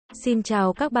Xin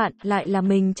chào các bạn, lại là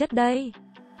mình Chất đây.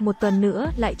 Một tuần nữa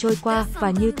lại trôi qua, và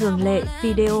như thường lệ,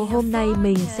 video hôm nay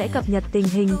mình sẽ cập nhật tình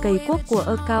hình cày cuốc của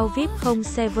account VIP không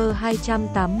Sever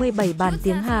 287 bản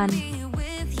tiếng Hàn.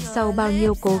 Sau bao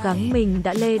nhiêu cố gắng mình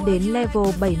đã lên đến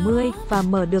level 70 và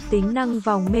mở được tính năng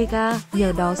vòng Mega,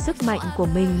 nhờ đó sức mạnh của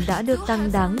mình đã được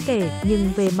tăng đáng kể,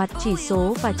 nhưng về mặt chỉ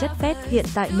số và chất pet hiện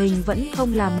tại mình vẫn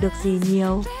không làm được gì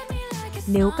nhiều.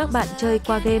 Nếu các bạn chơi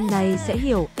qua game này sẽ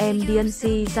hiểu, em DNC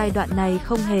giai đoạn này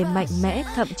không hề mạnh mẽ,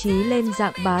 thậm chí lên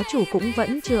dạng bá chủ cũng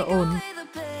vẫn chưa ổn.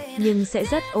 Nhưng sẽ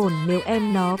rất ổn nếu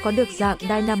em nó có được dạng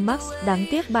Dynamax. Đáng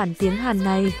tiếc bản tiếng Hàn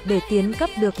này, để tiến cấp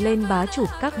được lên bá chủ,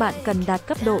 các bạn cần đạt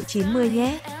cấp độ 90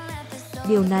 nhé.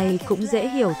 Điều này cũng dễ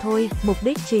hiểu thôi, mục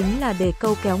đích chính là để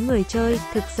câu kéo người chơi.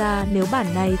 Thực ra nếu bản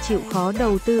này chịu khó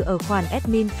đầu tư ở khoản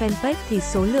admin fanpage thì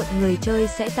số lượng người chơi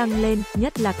sẽ tăng lên,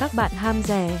 nhất là các bạn ham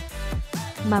rẻ.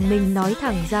 Mà mình nói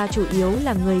thẳng ra chủ yếu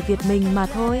là người Việt mình mà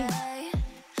thôi.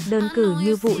 Đơn cử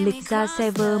như vụ lịch ra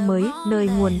Sever mới, nơi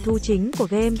nguồn thu chính của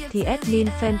game, thì admin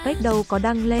fanpage đâu có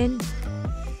đăng lên.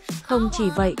 Không chỉ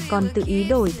vậy, còn tự ý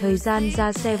đổi thời gian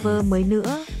ra Sever mới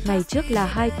nữa. Ngày trước là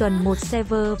 2 tuần một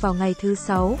Sever vào ngày thứ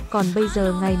 6, còn bây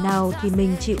giờ ngày nào thì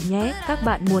mình chịu nhé. Các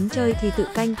bạn muốn chơi thì tự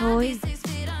canh thôi.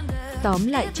 Tóm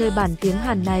lại, chơi bản tiếng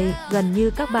Hàn này, gần như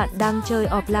các bạn đang chơi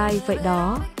offline vậy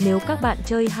đó. Nếu các bạn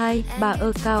chơi 2, 3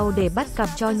 account để bắt cặp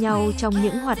cho nhau trong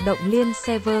những hoạt động liên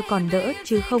server còn đỡ,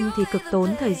 chứ không thì cực tốn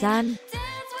thời gian.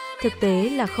 Thực tế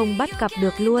là không bắt cặp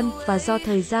được luôn, và do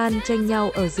thời gian chênh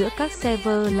nhau ở giữa các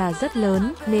server là rất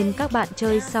lớn, nên các bạn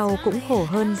chơi sau cũng khổ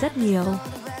hơn rất nhiều.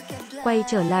 Quay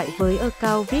trở lại với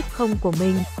account VIP không của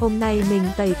mình, hôm nay mình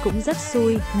tẩy cũng rất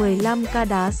xui, 15k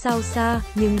đá sao xa,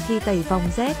 nhưng khi tẩy vòng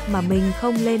Z mà mình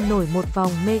không lên nổi một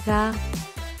vòng Mega.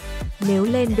 Nếu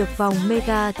lên được vòng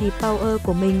Mega thì power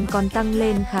của mình còn tăng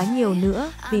lên khá nhiều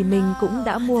nữa, vì mình cũng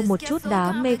đã mua một chút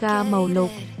đá Mega màu lục.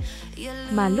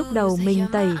 Mà lúc đầu mình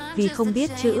tẩy, vì không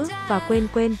biết chữ, và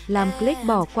quên, làm click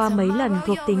bỏ qua mấy lần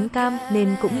thuộc tính cam,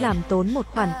 nên cũng làm tốn một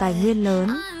khoản tài nguyên lớn.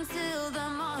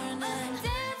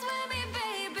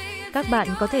 Các bạn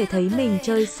có thể thấy mình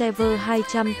chơi Sever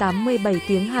 287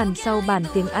 tiếng Hàn sau bản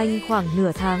tiếng Anh khoảng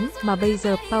nửa tháng, mà bây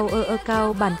giờ Power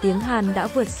account bản tiếng Hàn đã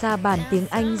vượt xa bản tiếng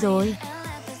Anh rồi.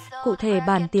 Cụ thể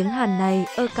bản tiếng Hàn này,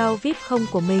 account VIP không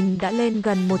của mình đã lên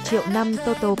gần 1 triệu năm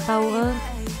total power.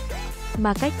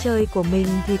 Mà cách chơi của mình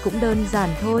thì cũng đơn giản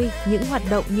thôi, những hoạt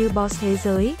động như boss thế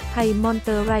giới, hay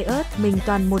Monster Riot, mình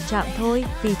toàn một chạm thôi,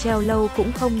 vì treo lâu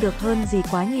cũng không được hơn gì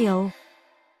quá nhiều.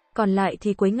 Còn lại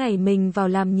thì cuối ngày mình vào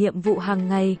làm nhiệm vụ hàng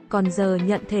ngày, còn giờ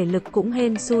nhận thể lực cũng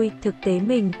hên xui, thực tế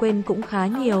mình quên cũng khá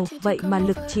nhiều, vậy mà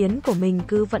lực chiến của mình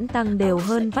cứ vẫn tăng đều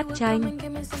hơn vắt chanh.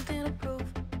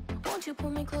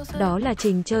 Đó là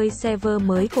trình chơi server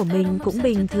mới của mình cũng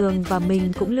bình thường và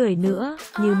mình cũng lười nữa,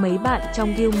 như mấy bạn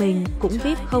trong guild mình, cũng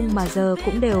VIP không mà giờ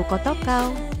cũng đều có top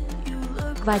cao.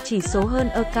 Và chỉ số hơn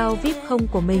account VIP không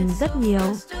của mình rất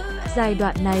nhiều. Giai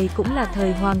đoạn này cũng là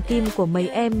thời hoàng kim của mấy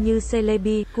em như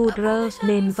Celebi, Kudra,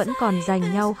 nên vẫn còn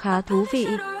giành nhau khá thú vị.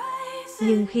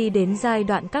 Nhưng khi đến giai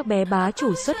đoạn các bé bá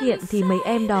chủ xuất hiện thì mấy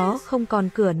em đó không còn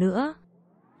cửa nữa.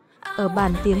 Ở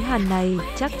bản tiếng Hàn này,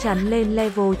 chắc chắn lên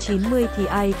level 90 thì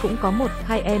ai cũng có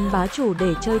 1-2 em bá chủ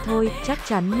để chơi thôi, chắc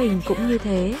chắn mình cũng như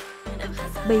thế.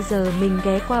 Bây giờ mình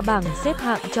ghé qua bảng xếp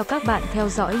hạng cho các bạn theo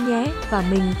dõi nhé, và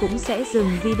mình cũng sẽ dừng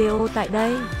video tại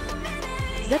đây.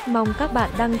 Rất mong các bạn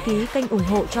đăng ký kênh ủng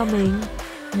hộ cho mình.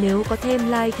 Nếu có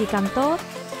thêm like thì càng tốt.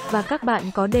 Và các bạn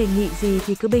có đề nghị gì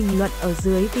thì cứ bình luận ở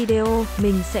dưới video,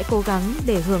 mình sẽ cố gắng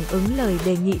để hưởng ứng lời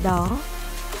đề nghị đó.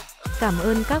 Cảm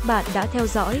ơn các bạn đã theo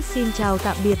dõi, xin chào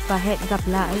tạm biệt và hẹn gặp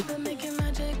lại.